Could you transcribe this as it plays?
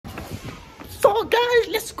So guys,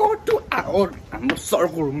 let's go to our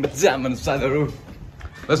circle room.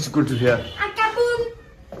 Let's go to here.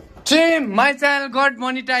 Team, my channel got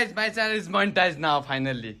monetized. My channel is monetized now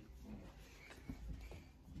finally.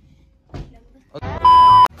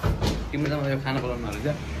 तिम्रो त खाना बनाउनु हाल्छ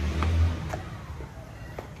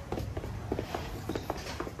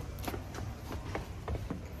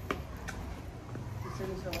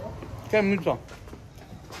के मिल्छ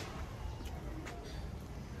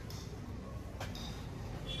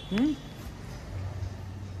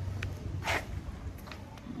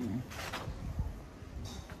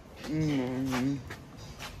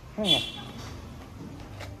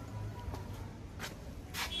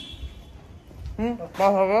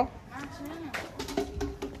पासा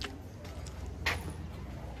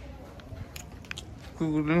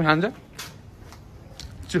कुकुरले पनि खान्छ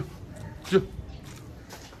चु चु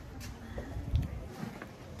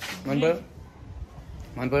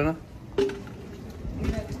मन परेन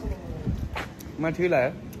म ठिक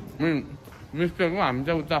लाग्यो मिस्टेक हो हामी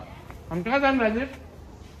चाहिँ उता हामी कहाँ जानु भएको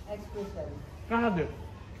कहाँ थियो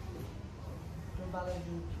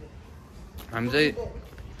हामी चाहिँ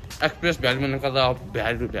एक्सप्रेस भ्यालीमा कता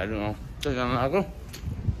भ्यालु त्यही जानु आएको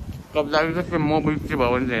कब्जाले चाहिँ म बिर्सी भयो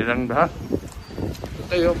भने चाहिँ हेरिरहनु भयो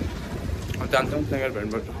त्यही हो जान्छौँ त्यहाँ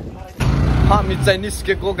भेट्नुपर्छ हामी चाहिँ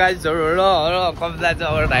निस्केको गाइजहरू र कब्जा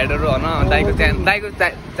चाहिँ अब राइडरहरू होइन दाइको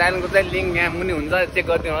च्यानलको चाहिँ लिङ्क यहाँ मुनि हुन्छ चेक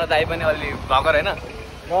गरिदिनु होला दाइ पनि अलि भर्खर होइन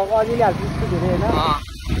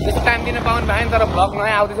त्यस्तो टाइम दिन पाउनु भएन तर भ्लग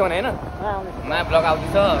नयाँ आउँदैछ भने होइन नयाँ भ्लग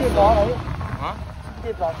आउँदैछ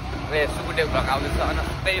ए सुकुटे भ्लग आउँदैछ होइन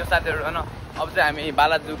त्यही हो साथीहरू होइन अब चाहिँ हामी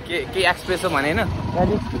बालाजु के एक्सप्रेस हो भने होइन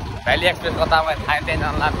भ्याली एक्सप्रेस कता थाहा त्यहाँ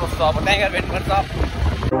जानु लाग्छ अब त्यहाँ गएर भेट्नुपर्छ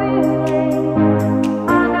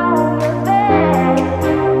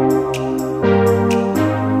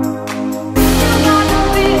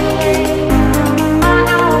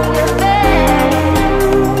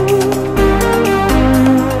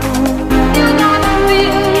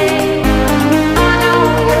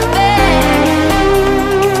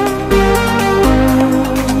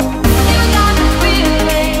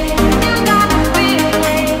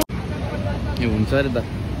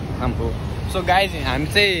सो गाइज हामी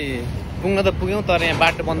चाहिँ पुग्न त पुग्यौँ तर यहाँ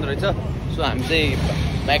बाटो बन्द रहेछ सो हामी चाहिँ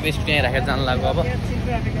बाइक रेस्ट त्यहीँ राखेर जानु लाग्यो अब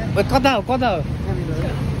कता हो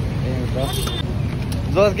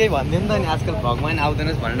जस केही भनिदियो नि त नि आजकल भगमा नि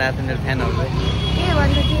आउँदैनस् भनेर आएको मेरो फ्यानहरू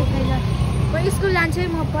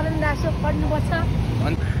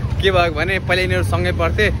के भयो भने पहिला यिनीहरू सँगै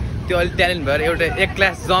पढ्थे त्यो अलिक ट्यालेन्ट भएर एउटा एक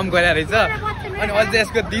क्लास जम्प गरेर रहेछ अनि अझै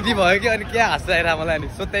यसको दिदी भयो कि अनि क्या हाँस्छ आएर मलाई अनि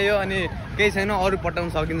सो त्यही हो अनि केही छैन अरू पठाउन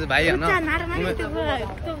सकिन्छ भाइ होइन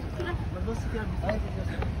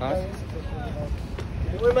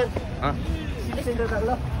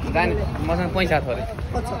जाने मसँग पैसा छ अरे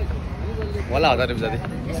होला 1000 रुपियाँ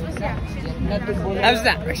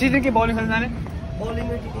जति सिजन के बौलिङ खेल्न जाने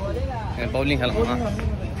बौलिङ खेल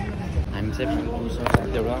हामी चाहिँ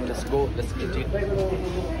let's go let's get it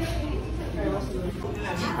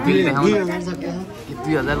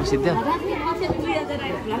 2000 सिद्धो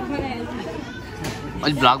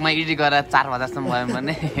अलि भ्लगमा एडिट गरेर 4000 सम्म भयो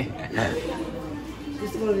भने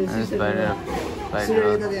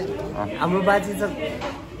हाम्रो बाजी छ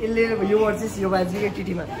यसले यो वर्ष यो बाजी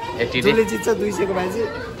टिटीमा जसले जित्छ 200 को बाजी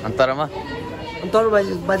अन्तरमा तर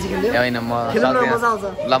बाजी खेल्यो हैन म मजा आउँछ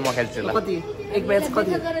ल म खेल्छु ल कति एक म्याच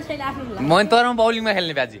कति म तरमा बौलिङमा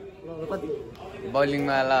खेल्ने बाजी कति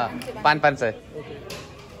बौलिङमा ल 500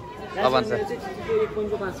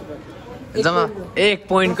 जम्मा 1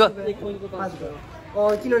 पोइन्टको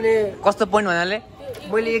किनभने कस्तो पोइन्ट भन्नाले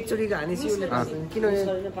मैले एकचोटिको हानेछु किनभने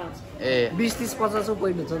ए 20 30 50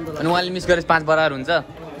 पोइन्ट हुन्छ नि त अनि उहाँले मिस गरेछ 5 बराबर हुन्छ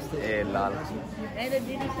ए ल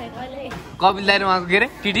कपिल दाइ र उहाँको के रे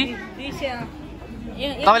टिटी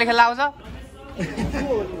तपाईँले खेल्न आउँछ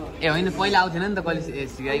ए होइन पहिला आउँथेन नि त कहिले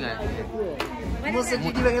सिकाइ गयो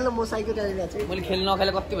मैले खेल्न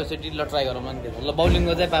नखेले कति भइसक्यो टिटी ल ट्राई गरौँ न ल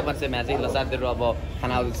बौलिङको चाहिँ 500 म्याच है ल साथीहरू अब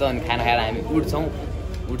खाना आउँदैछ अनि खाना खाएर हामी उठ्छौँ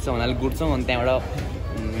भन्नाले गुड्छौँ अनि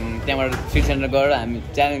त्यहाँबाट फिट सेन्टर गएर हामी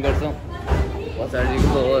च्यालेन्ज गर्छौँ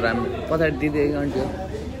पछाडिको पछाडि दिदी आन्टी हो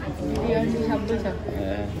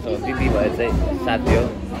दिदी भए चाहिँ साथी हो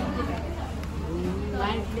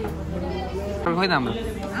खोइ त हाम्रो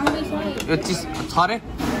यो चिज छ रे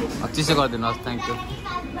चिसो गरिदिनुहोस् thank you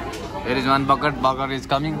here is one Bakr is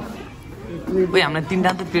coming उयो हामीलाई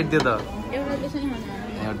 3टा त पेट दियो त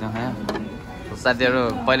एउटा साथीहरू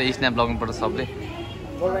पहिला स्न्याप लगाउनुपर्छ सबले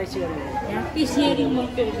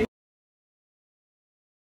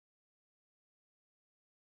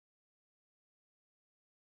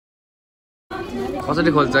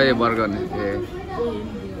कसरी खोल्छ यो बर्गर ए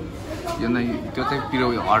यो नै त्यो चाहिँ पिरो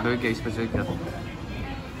हट हो कि स्पेसल क्या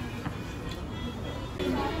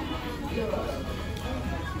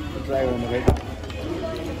ट्राई गर्नु गाइस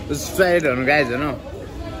स्ट्राइड हुनु गाइस हैन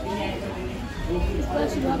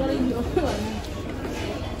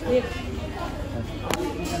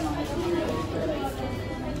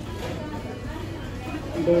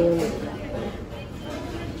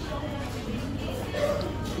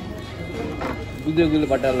गुलियो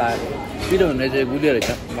बट्टा लाग्यो पिरो हुने चाहिँ गुलियो रहेछ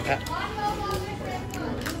मखा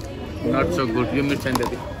नट सो गुड यो मिर्च छैन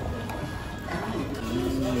त्यति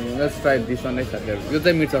लेट्स ट्राई दिस वन है साथीहरु यो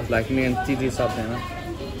चाहिँ मिर्च जस्तो लाग्छ नि चिजी सब हैन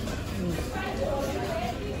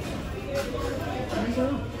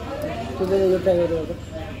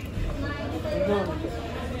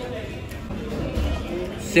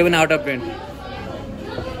 7 out of 10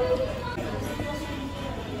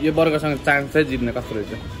 यो वर्गसँग चान्स चाहिँ जित्ने कस्तो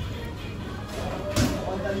रहेछ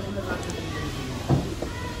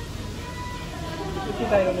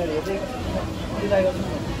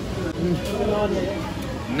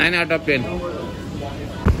Nine out of 10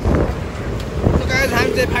 So guys,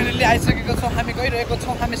 हामी चाहिँ फाइनली आइसकेको छौं हामी गइरहेको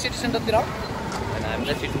छौं हामी सिटी सेन्टरतिर अनि हामी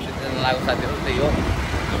चाहिँ सिटी सेन्टर लागु साथीहरु त्यही हो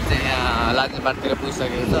हामी चाहिँ यहाँ लाजबाटतिर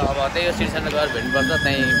पुगिसकेको छ अब त्यही हो सिटी सेन्टर गएर भेट्नुपर्छ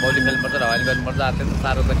त्यही बौलिङ खेल्नुपर्छ रमाइलो गर्नुपर्छ त्यस्तो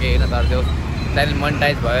साह्रो त केही हैन तर त्यो च्यानल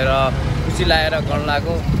मोनेटाइज भएर खुसी लागेर गर्न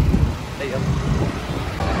लागो त्यही हो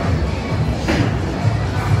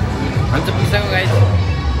हामी चाहिँ पुगिसक्यो गाइस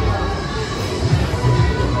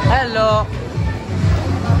हेलो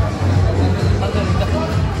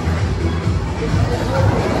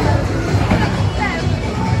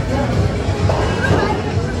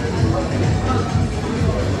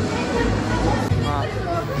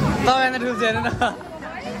तपाईहरुले रुल्स हेर्नु न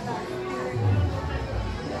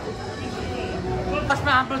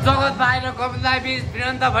फर्स्टमा हाम्रो जगत बाहिर कपिल बीच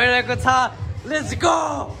भिडन्त भइरहेको छ लेट्स गो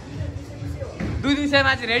दुई दिन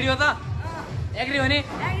मान्छे रेडी हो त एग्री हो नि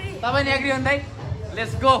तपाईं नि एग्री हो नि दाइ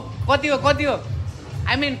लेट्स गो कति हो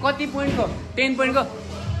आई मिन कति पोइन्ट को 10 पोइन्ट को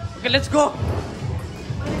okay let's go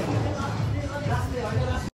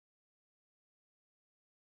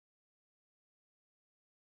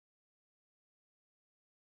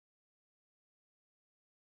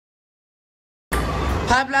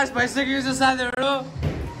five last भइसकेको छ साथीहरु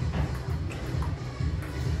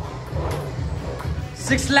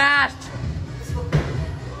 6 लास्ट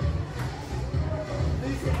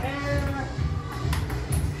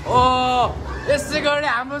ओ यसै गरी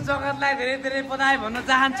हाम्रो जगतलाई धेरै धेरै बधाई भन्न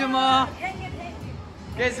चाहन्छु म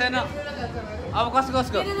के छैन अब कसको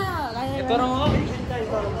तोरो हो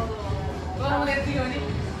यति हो नि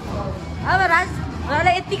अब राज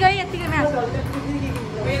राले यतिकै म्याच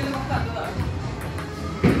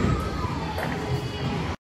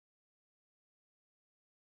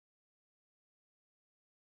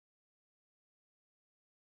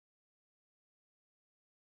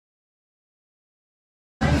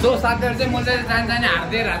सो साथीहरु चाहिँ म चाहिँ जाने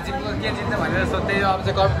हार्दै राजीको के जित्ने भनेर सोध्दै अब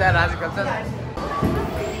चाहिँ कपिल राजी खेल्छ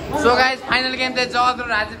सो गाइस फाइनल गेम चाहिँ जगत र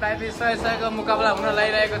राजीव भाइ बीच 100 को मुकाबला हुन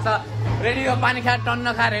लागिरहेको छ रेडी हो पानी खा टन्न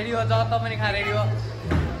खा रेडी हो जगत पनि खा रेडी हो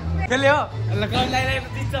खेल्यो ल कपिल लागिरहेको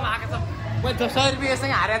जित्छ आएको छ म 100 रुपैयाँ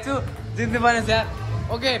सँग हारेको छु जित्नु पर्ने छ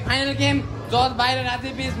ओके फाइनल गेम जगत बाहिर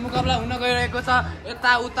राजीव बीच मुकाबला हुन गइरहेको छ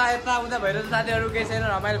यता उता भइरहेछ साथीहरु केही छैन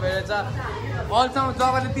रमाइलो भइरहेछ अहिलेसम्म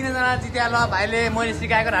जगतले 3 जना जित्या ल भाइले मैले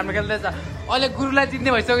सिकाएको राम्रो खेल्दैछ अहिले गुरुलाई जित्ने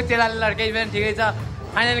भइसक्यो चेलाले लड्कै पनि ठिकै छ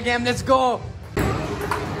फाइनल गेम लेट्स गो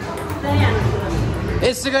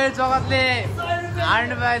यसै गरी जगतले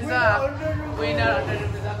हार्नु भएछ विनर 100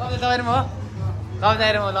 रुपैयाँ कहिले तपाईहरुमा हो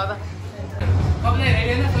कहिले म ल त कहिले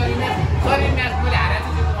रेडी हैन सरी म्याच मैले हारेको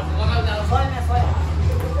छु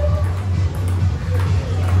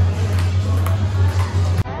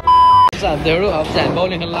साथीहरु अब चाहिँ हामी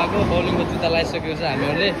बौलिङ खेल्न लाग्यो बौलिङको जुत्ता लगाइसकेको छ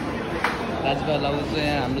हामीहरूले राजभाइ लाउँदा चाहिँ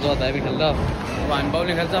यहाँ हाम्रो जग्गा हामी खेल्छ अब हामी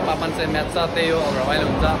बौलिङ खेल्छ पापान चाहिँ म्याच छ त्यही हो अब रमाइलो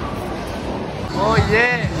हुन्छ ओ ये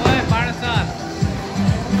ओए पाडे सर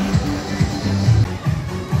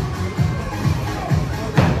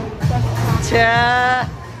छ्या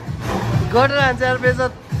गोड हान्छ यार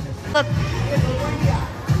बेजत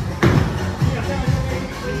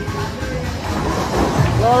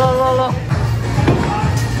ल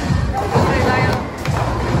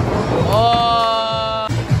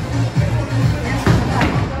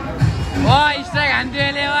स्ट्राइक हान्थ्यो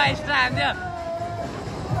यसले स्ट्राइक हान्थ्यो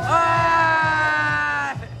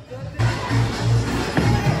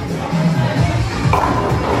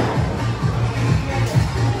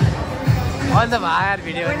अन्त भाइ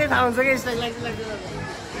भिडियो कहिले थाहा हुन्छ कि स्ट्राइक लाग्छ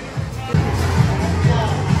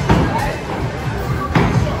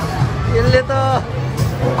यसले त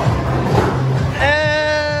ए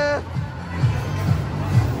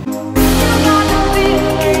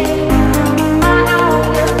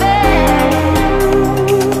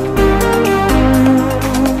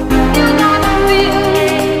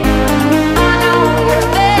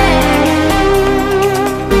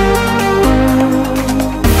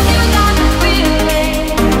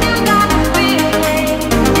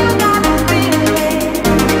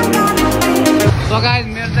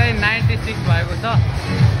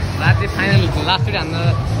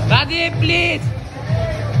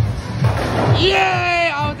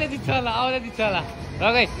आउँदै दिन्छ होला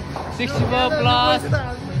रगै 64 प्लस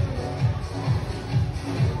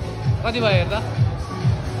कति भयो हेर त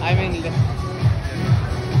आइमेनले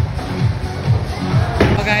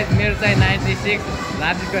गाइस मेरो चाहिँ 96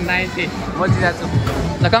 राजीको 90 म जित्छु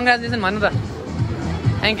ल कङ्ग्रेचुलेसन भन्नु त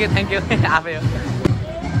थ्याङ्क यू आफै हो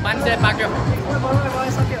 500 पाक्यो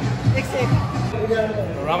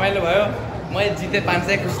रमाइलो भयो मैले जितेँ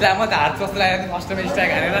 500 खुसी लाग्यो म त हात कस्तो लाग्यो फर्स्टमा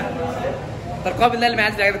स्ट्राइक हानेर तर कपिलदाले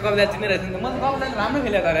म्याच ल्याएको त कपिलदाले चिन्ने रहेछ नि त म त कपिलदाले राम्रो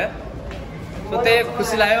खेल्यो तर सो त्यही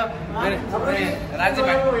खुसी लाग्यो राज्य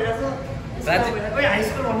हाई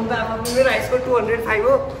स्कुल भन्नु त अब मेरो हाई स्कुल 205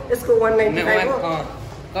 हो यसको 195 हो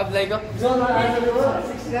कपिलदाईको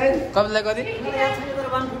कपिलदाई कति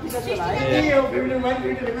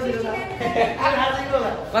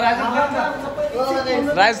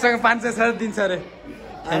राजसँग 500 सर दिन्छ अरे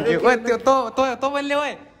थ्याङ्क यू ओ त्यो तँ पनि ल्याऊ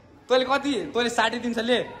है तैँले कति तैँले 60 दिन्छ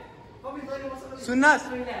ले सुन्नुहोस्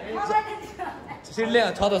सिट ले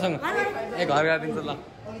छ तसँग ए घर गएर दिन्छ ल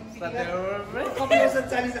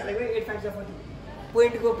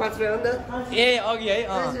पोइन्टको 5 रुपैयाँ हो नि त ए अघि है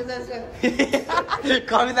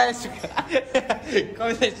कविताले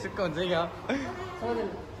सुक्क हुन्छ क्या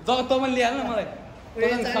तँ पनि ल्याइहाल न मलाई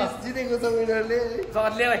जितेको छ उनीहरूले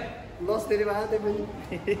ल्याऊ है लस धेरै भयो त्यो पनि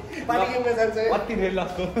पार्टीमा जान्छ कति धेरै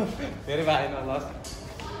लसको धेरै भएन लस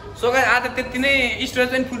सो गाइस आज त्यति नै स्टोरी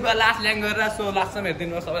चाहिँ फुटबल लास्ट ल्याङ गरेर सो लास्टसम्म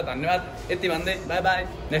हेरिदिनु होस् सबैलाई धन्यवाद यति भन्दै बाई बाई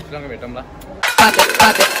नेक्स्ट भिडियोमा भेटौँ ल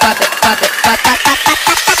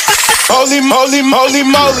Holy moly, moly,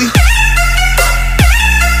 moly.